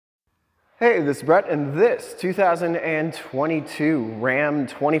Hey, this is Brett, and this 2022 Ram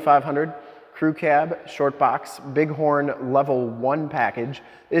 2500 Crew Cab Shortbox Bighorn Level 1 package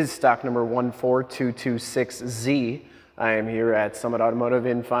is stock number 14226Z. I am here at Summit Automotive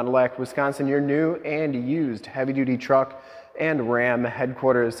in Fond du Lac, Wisconsin, your new and used heavy-duty truck and Ram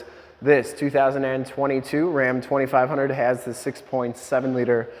headquarters. This 2022 Ram 2500 has the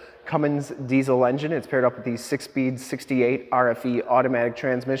 6.7-liter Cummins diesel engine. It's paired up with the 6-speed 68 RFE automatic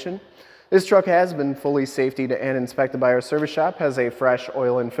transmission. This truck has been fully safetied and inspected by our service shop, has a fresh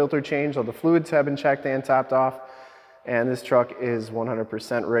oil and filter change. All the fluids have been checked and topped off, and this truck is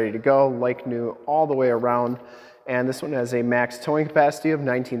 100% ready to go, like new all the way around. And this one has a max towing capacity of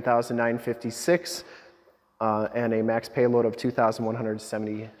 19,956 and a max payload of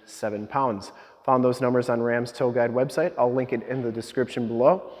 2,177 pounds. Found those numbers on Ram's Tow Guide website. I'll link it in the description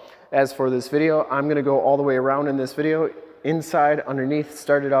below. As for this video, I'm going to go all the way around in this video, inside, underneath,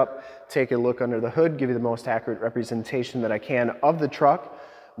 start it up, take a look under the hood, give you the most accurate representation that I can of the truck.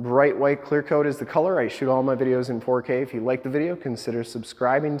 Bright white clear coat is the color. I shoot all my videos in 4K. If you like the video, consider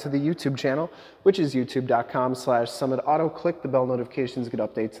subscribing to the YouTube channel, which is youtube.com/summitauto. Click the bell notifications to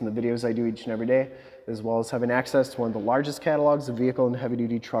get updates on the videos I do each and every day, as well as having access to one of the largest catalogs of vehicle and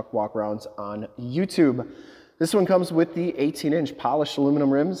heavy-duty truck walkarounds on YouTube. This one comes with the 18-inch polished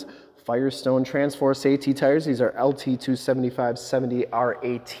aluminum rims, Firestone Transforce AT tires. These are LT275/70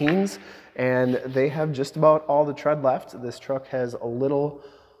 R18s, and they have just about all the tread left. This truck has a little,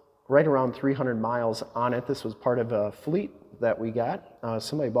 right around 300 miles on it. This was part of a fleet that we got.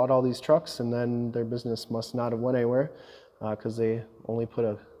 Somebody bought all these trucks, and then their business must not have went anywhere because they only put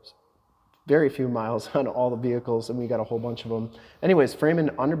a very few miles on all the vehicles, and we got a whole bunch of them. Anyways, frame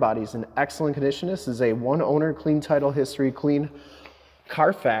and underbody is in excellent condition. This is a one owner, clean title history, clean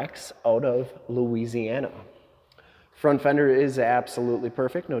CARFAX out of Louisiana. Front fender is absolutely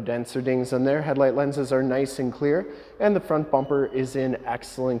perfect, no dents or dings on there. Headlight lenses are nice and clear, and the front bumper is in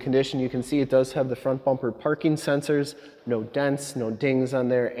excellent condition. You can see it does have the front bumper parking sensors, no dents, no dings on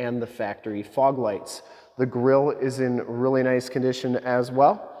there, and the factory fog lights. The grille is in really nice condition as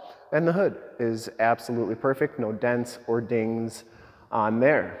well, and the hood is absolutely perfect, no dents or dings on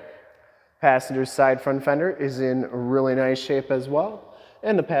there. Passenger side front fender is in really nice shape as well.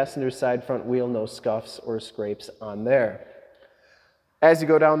 And the passenger side front wheel, no scuffs or scrapes on there. As you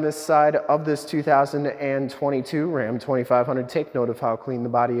go down this side of this 2022 Ram 2500, take note of how clean the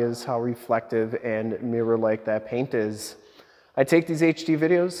body is, how reflective and mirror-like that paint is. I take these HD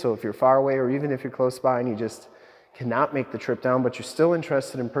videos, so if you're far away or even if you're close by and you just cannot make the trip down, but you're still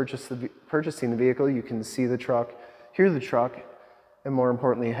interested in purchasing the vehicle, you can see the truck, hear the truck, and more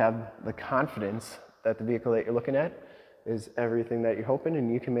importantly, have the confidence that the vehicle that you're looking at is everything that you're hoping,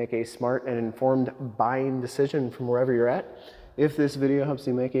 and you can make a smart and informed buying decision from wherever you're at. If this video helps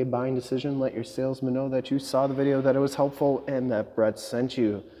you make a buying decision, let your salesman know that you saw the video, that it was helpful, and that Brett sent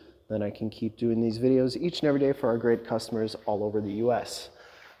you. Then I can keep doing these videos each and every day for our great customers all over the US.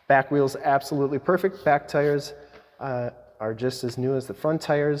 Back wheel's absolutely perfect. Back tires are just as new as the front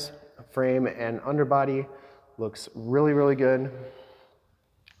tires. Frame and underbody looks really, really good.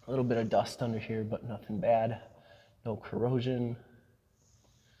 A little bit of dust under here, but nothing bad. No corrosion.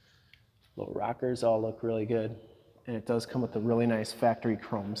 Little rockers all look really good. And it does come with the really nice factory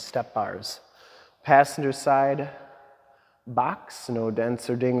chrome step bars. Passenger side box, no dents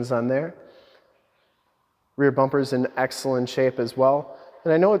or dings on there. Rear bumper's in excellent shape as well.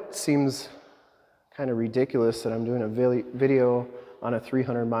 And I know it seems kind of ridiculous that I'm doing a video on a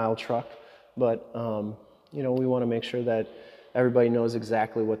 300-mile truck, but you know, we want to make sure that everybody knows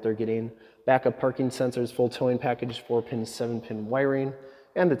exactly what they're getting. Backup parking sensors, full towing package, 4-pin, 7-pin wiring,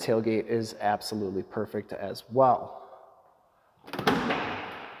 and the tailgate is absolutely perfect as well.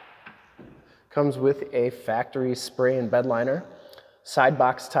 Comes with a factory spray and bed liner. Side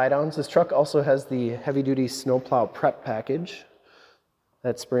box tie downs. This truck also has the heavy-duty snowplow prep package.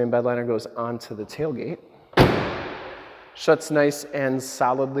 That spray and bed liner goes onto the tailgate. Shuts nice and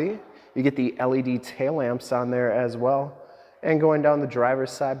solidly. You get the LED tail lamps on there as well. And going down the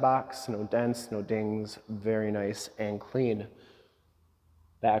driver's side box, no dents, no dings, very nice and clean.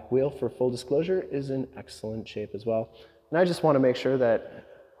 Back wheel, for full disclosure, is in excellent shape as well. And I just want to make sure that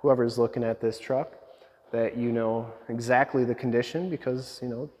whoever's looking at this truck, that you know exactly the condition, because you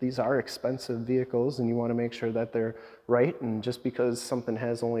know these are expensive vehicles and you want to make sure that they're right. And just because something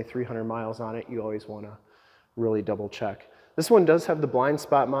has only 300 miles on it, you always want to really double check. This one does have the blind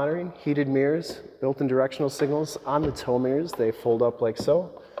spot monitoring, heated mirrors, built-in directional signals on the tow mirrors. They fold up like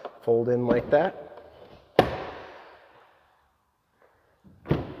so, fold in like that.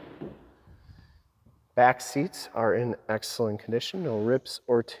 Back seats are in excellent condition, no rips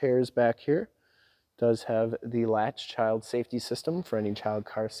or tears back here. Does have the Latch child safety system for any child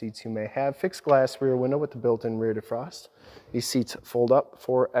car seats you may have. Fixed glass rear window with the built-in rear defrost. These seats fold up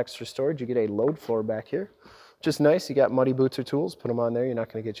for extra storage. You get a load floor back here, which is nice. You got muddy boots or tools, put them on there. You're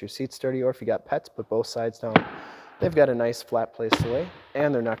not going to get your seats dirty. Or if you got pets, put both sides down. They've got a nice flat place to lay,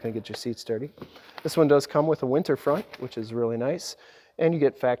 and they're not going to get your seats dirty. This one does come with a winter front, which is really nice. And you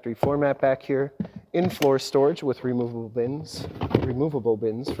get factory floor mat back here, in-floor storage with removable bins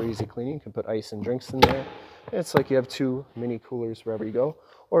for easy cleaning. You can put ice and drinks in there. And it's like you have 2 mini coolers wherever you go.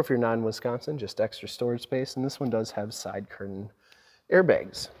 Or if you're not in Wisconsin, just extra storage space. And this one does have side curtain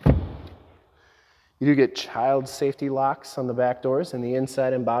airbags. You do get child safety locks on the back doors, and the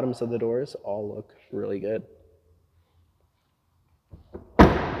inside and bottoms of the doors all look really good.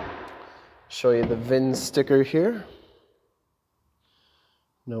 Show you the VIN sticker here.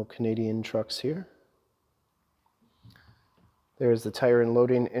 No Canadian trucks here. There's the tire and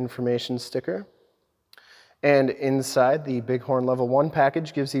loading information sticker. And inside, the Bighorn Level 1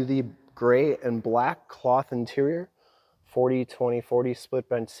 package gives you the gray and black cloth interior, 40-20-40 split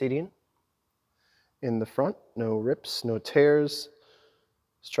bench seating. In the front, no rips, no tears.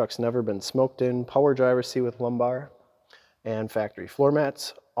 This truck's never been smoked in. Power driver's seat with lumbar and factory floor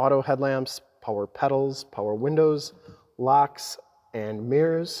mats, auto headlamps, power pedals, power windows, locks, and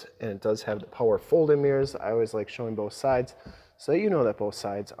mirrors. And it does have the power fold-in mirrors. I always like showing both sides so you know that both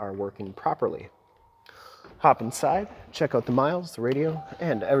sides are working properly. Hop inside, check out the miles, the radio,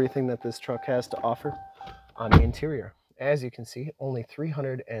 and everything that this truck has to offer on the interior. As you can see, only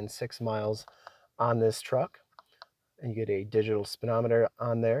 306 miles on this truck. And you get a digital speedometer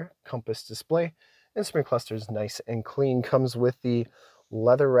on there, compass display. Instrument cluster is nice and clean. Comes with the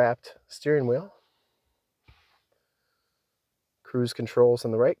leather-wrapped steering wheel. Cruise controls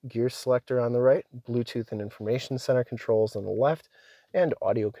on the right, gear selector on the right, Bluetooth and information center controls on the left, and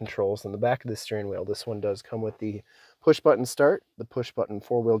audio controls on the back of the steering wheel. This one does come with the push-button start, the push-button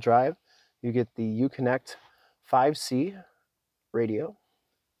four-wheel drive. You get the Uconnect 5C radio.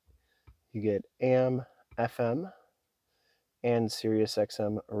 You get AM, FM, and Sirius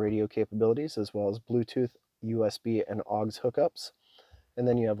XM radio capabilities, as well as Bluetooth, USB, and AUX hookups. And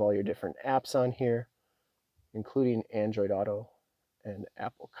then you have all your different apps on here, including Android Auto and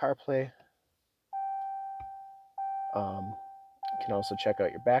Apple CarPlay. You can also check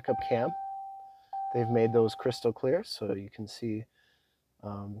out your backup cam. They've made those crystal clear so you can see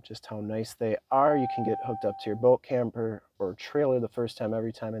just how nice they are. You can get hooked up to your boat, camper, or trailer the first time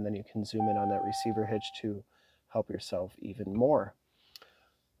every time, and then you can zoom in on that receiver hitch to help yourself even more.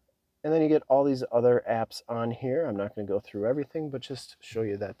 And then you get all these other apps on here. I'm not going to go through everything, but just show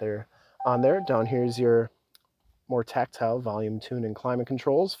you that they're on there. Down here is your more tactile volume, tune, and climate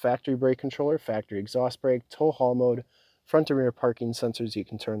controls, factory brake controller, factory exhaust brake, tow haul mode, front and rear parking sensors. You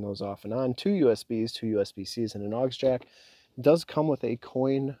can turn those off and on. 2 USBs, 2 USB-Cs, and an aux jack. It does come with a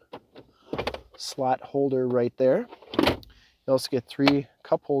coin slot holder right there. You also get 3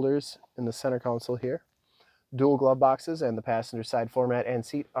 cup holders in the center console here. Dual glove boxes, and the passenger side floor mat and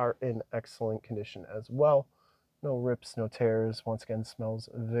seat are in excellent condition as well. No rips, no tears. Once again, smells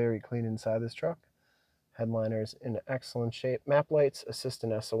very clean inside this truck. Headliners in excellent shape. Map lights, assist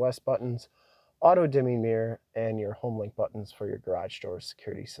and SOS buttons, auto dimming mirror, and your Homelink buttons for your garage door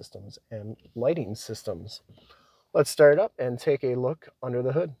security systems and lighting systems. Let's start it up and take a look under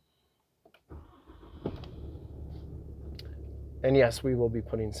the hood. And yes, we will be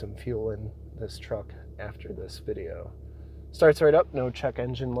putting some fuel in this truck after this video. Starts right up, no check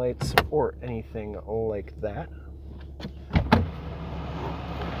engine lights or anything like that.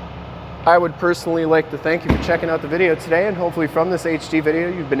 I would personally like to thank you for checking out the video today, and hopefully from this HD video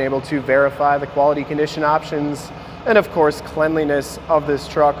you've been able to verify the quality, condition, options, and of course cleanliness of this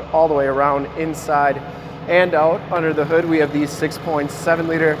truck all the way around, inside and out. Under the hood we have the 6.7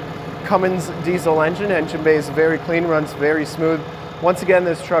 liter Cummins diesel engine. Engine bay is very clean, runs very smooth. Once again,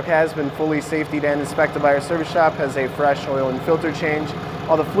 this truck has been fully safetied and inspected by our service shop, has a fresh oil and filter change.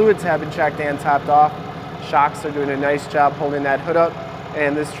 All the fluids have been checked and topped off. Shocks are doing a nice job holding that hood up,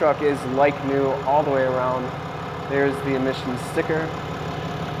 and this truck is like new all the way around. There's the emissions sticker.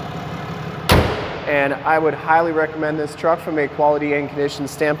 And I would highly recommend this truck from a quality and condition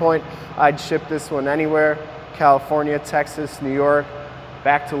standpoint. I'd ship this one anywhere: California, Texas, New York,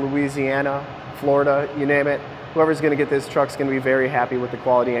 back to Louisiana, Florida, you name it. Whoever's going to get this truck's going to be very happy with the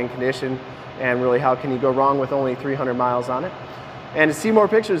quality and condition, and really how can you go wrong with only 300 miles on it. And to see more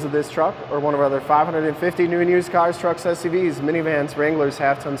pictures of this truck or one of our other 550 new and used cars, trucks, SUVs, minivans, Wranglers,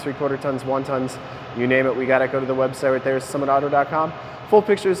 half tons, 3/4 tons, 1 tons, you name it, we got it. Go to the website right there, summitauto.com. Full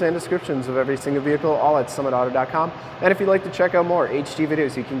pictures and descriptions of every single vehicle, all at summitauto.com. And if you'd like to check out more HD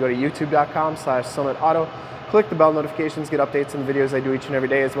videos, you can go to youtube.com/summitauto. Click the bell notifications, get updates on the videos I do each and every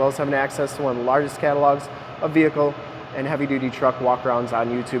day, as well as having access to one of the largest catalogs of vehicle and heavy-duty truck walkarounds on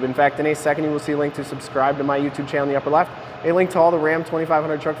YouTube. In fact, in a second, you will see a link to subscribe to my YouTube channel in the upper left, a link to all the Ram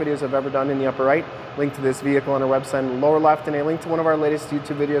 2500 truck videos I've ever done in the upper right, link to this vehicle on our website in the lower left, and a link to one of our latest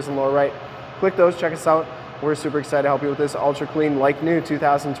YouTube videos in the lower right. Click those, check us out. We're super excited to help you with this ultra clean, like new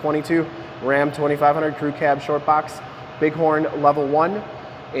 2022 Ram 2500 Crew Cab Short Box Bighorn Level 1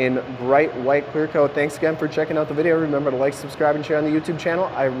 in bright white clear coat. Thanks again for checking out the video. Remember to like, subscribe, and share on the YouTube channel.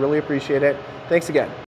 I really appreciate it. Thanks again.